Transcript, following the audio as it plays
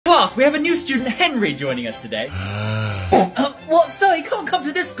Class, we have a new student, Henry, joining us today. What, sir? He can't come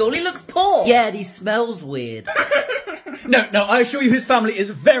to this school. He looks poor. Yeah, and he smells weird. No, I assure you his family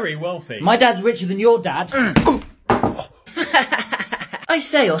is very wealthy. My dad's richer than your dad. I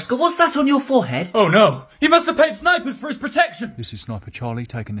say, Oscar, what's that on your forehead? Oh no, he must have paid snipers for his protection. This is Sniper Charlie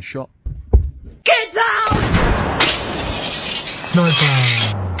taking the shot. Get down!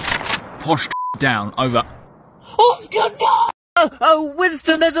 Sniper! Posh down, over. Oscar, no! Oh,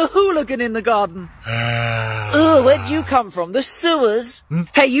 Winston, there's a hooligan in the garden. Ugh, where'd you come from? The sewers?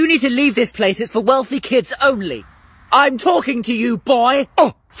 Hey, you need to leave this place. It's for wealthy kids only. I'm talking to you, boy.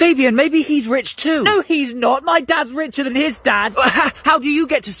 Oh, Fabian, maybe he's rich too. No, he's not. My dad's richer than his dad. How do you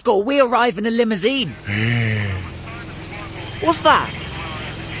get to school? We arrive in a limousine. What's that?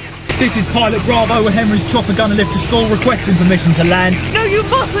 This is Pilot Bravo with Henry's chopper gunner lift to school, requesting permission to land. No, you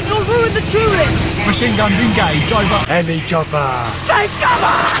mustn't. You'll ruin the tulip. Machine guns engaged, over. Heavy chopper! Take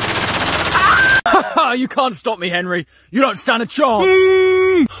cover! You can't stop me, Henry. You don't stand a chance.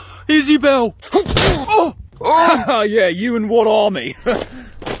 Easy Bell! Yeah, you and what army?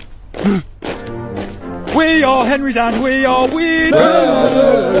 We are Henry's and we are weird!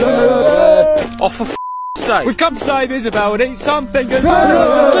 Oh, for f***'s sake. We've come to save Isabel and eat some fingers!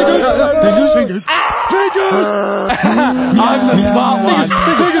 Fingers! I'm the smart one.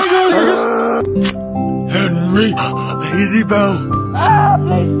 Henry! Easy Bell!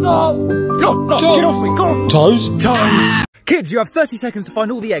 Please stop! No, get off me, go off. Toes! Kids, you have 30 seconds to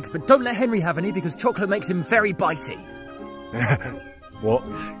find all the eggs, but don't let Henry have any because chocolate makes him very bitey. What?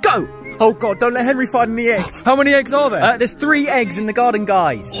 Go! Oh God, don't let Henry find any eggs. How many eggs are there? There's 3 eggs in the garden,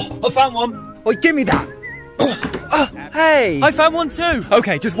 guys. I found one! Oh, give me that. Hey! I found one too!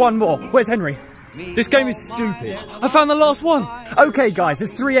 Okay, just one more. Where's Henry? This game is stupid. I found the last one! Okay, guys,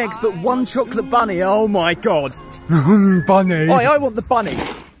 there's 3 eggs, but 1 chocolate bunny. Oh my God. Bunny! Oi, I want the bunny.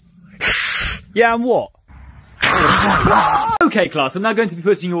 Yeah, and what? Okay, class, I'm now going to be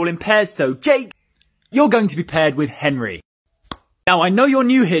putting you all in pairs, so Jake, you're going to be paired with Henry. Now, I know you're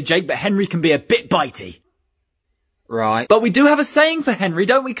new here, Jake, but Henry can be a bit bitey. Right. But we do have a saying for Henry,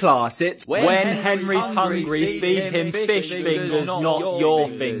 don't we, class? It's, when Henry's hungry, feed him fish fingers, not your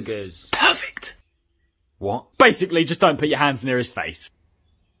fingers. Perfect! What? Basically, just don't put your hands near his face.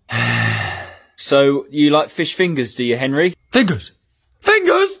 So, you like fish fingers, do you, Henry? Fingers!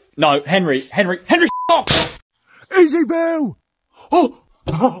 Fingers! No, Henry, off! Easy Bell! Oh!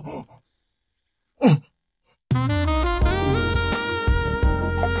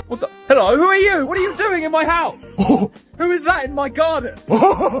 What the? Hello, who are you? What are you doing in my house? Who is that in my garden?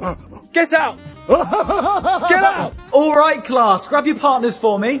 Get out! Get out! Alright, class, grab your partners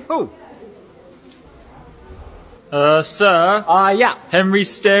for me. Oh. Sir? Yeah. Henry's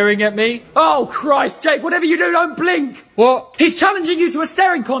staring at me? Oh, Christ, Jake, whatever you do, don't blink! What? He's challenging you to a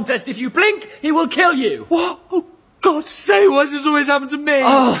staring contest. If you blink, he will kill you. What? Oh, God's sake, why does this always happen to me?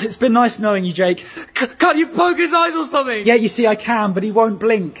 Oh, it's been nice knowing you, Jake. Can't you poke his eyes or something? Yeah, you see, I can, but he won't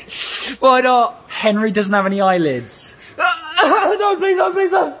blink. Why not? Henry doesn't have any eyelids. No, please don't,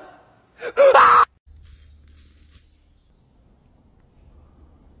 please don't!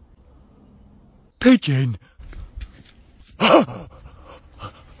 Pigeon!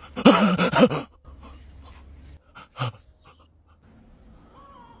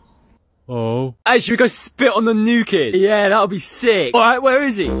 Oh. Hey, should we go spit on the new kid? Yeah, that'll be sick. Alright, where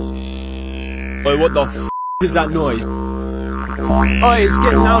is he? Wait, what the f*** is that noise? Oh, it's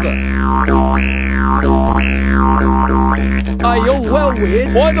getting louder. Hey, you're well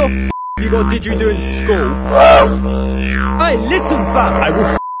weird. Why the f*** have you got a didgeridoo in school? Hey, listen, fam. I will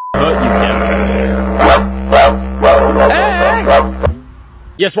hurt you now. Hey!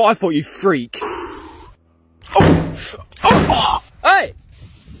 Yes, what I thought, you freak. Hey!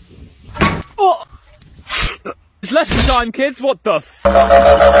 Oh. It's lesson time, kids. What the f?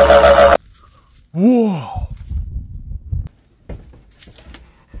 Whoa.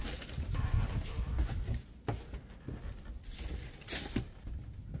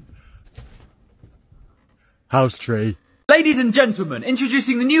 House tree. Ladies and gentlemen,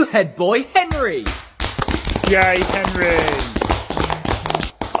 introducing the new head boy, Henry. Yay, Henry.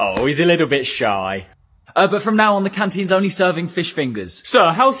 Oh, he's a little bit shy. But from now on, the canteen's only serving fish fingers.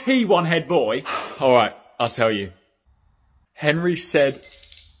 Sir, how's he one head boy? Alright, I'll tell you. Henry said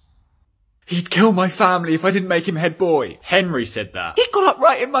he'd kill my family if I didn't make him head boy. Henry said that. He got up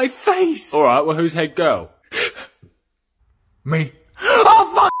right in my face. Alright, well, who's head girl? Me.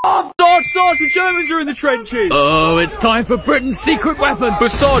 Oh, fuck off! Sarge, the Germans are in the trenches! Oh, it's time for Britain's secret weapon! But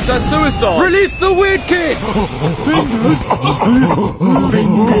Sarge, that's suicide! Release the weird kid!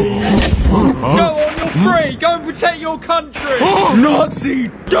 Go on, your free! Go and protect your country! Nazi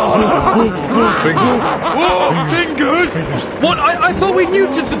dog! Fingers! What? I thought we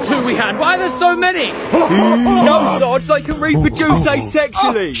neutered the two we had. Why are there so many? No, Sarge, they can reproduce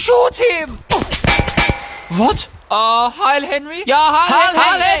asexually. Shoot him! What? Heil Henry? Ja, Heil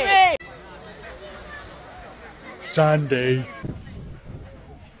Henry! Sandy.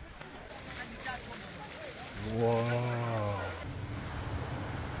 Wow.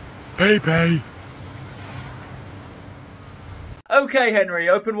 Pepe. Okay, Henry,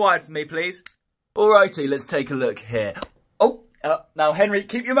 open wide for me, please. Alrighty, let's take a look here. Oh, now, Henry,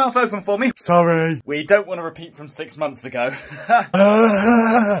 keep your mouth open for me. Sorry. We don't want to repeat from 6 months ago. Okay.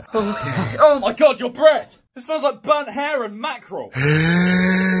 Oh my god, your breath! It smells like burnt hair and mackerel.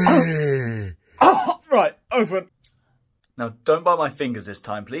 Right, open. Now, don't bite my fingers this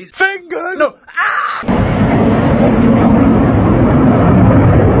time, please. Fingers? No!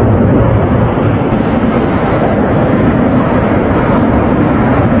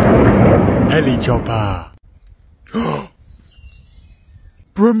 Heli chopper.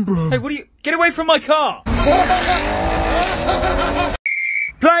 Brum brum. Hey, what are you... Get away from my car!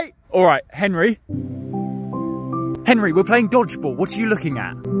 Play! Alright, Henry. Henry, we're playing dodgeball. What are you looking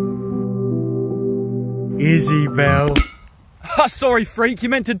at? Isabel. Sorry, freak. You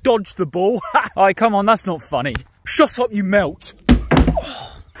meant to dodge the ball. Aye, come on, that's not funny. Shut up, you melt.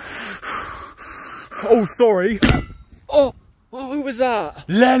 Oh, sorry. Oh, who was that?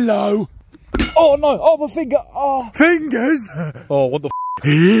 Lello. Oh, no. Oh, my finger. Oh. Fingers. Oh, what the f***?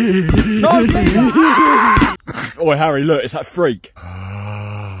 No, Oi, Harry, look, it's that freak.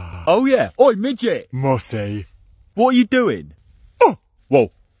 Oh, yeah. Oi, midget. Mossy. What are you doing? Oh.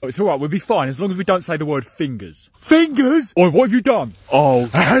 Whoa. Oh, it's alright, we'll be fine as long as we don't say the word fingers. Fingers? Oi, what have you done? Oh.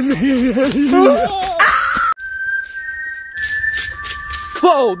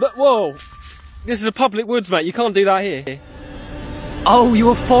 Whoa, whoa. This is a public woods, mate. You can't do that here. Oh, you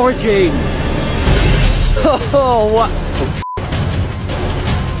were foraging. Oh, what?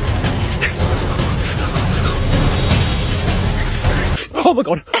 Oh my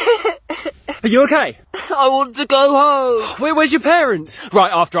god. Are you okay? I want to go home. Where's your parents?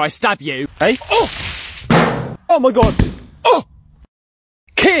 Right after I stab you. Hey? Oh! Oh my god. Oh!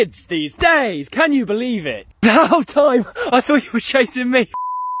 Kids these days, can you believe it? The whole time, I thought you were chasing me.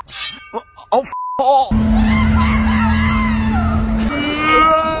 Oh, oh.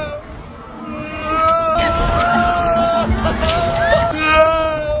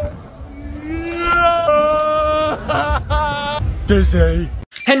 Dizzy.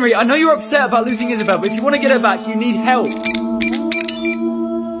 Henry, I know you're upset about losing Isabel, but if you want to get her back, you need help.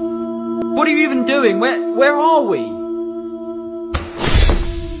 What are you even doing? Where are we?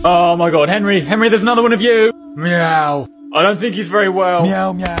 Oh my god, Henry, there's another one of you. Meow. I don't think he's very well.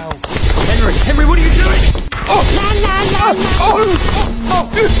 Meow meow. Henry, what are you doing?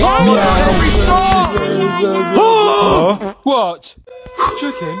 Oh! What?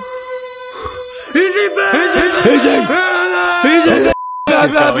 Chicken? Is it?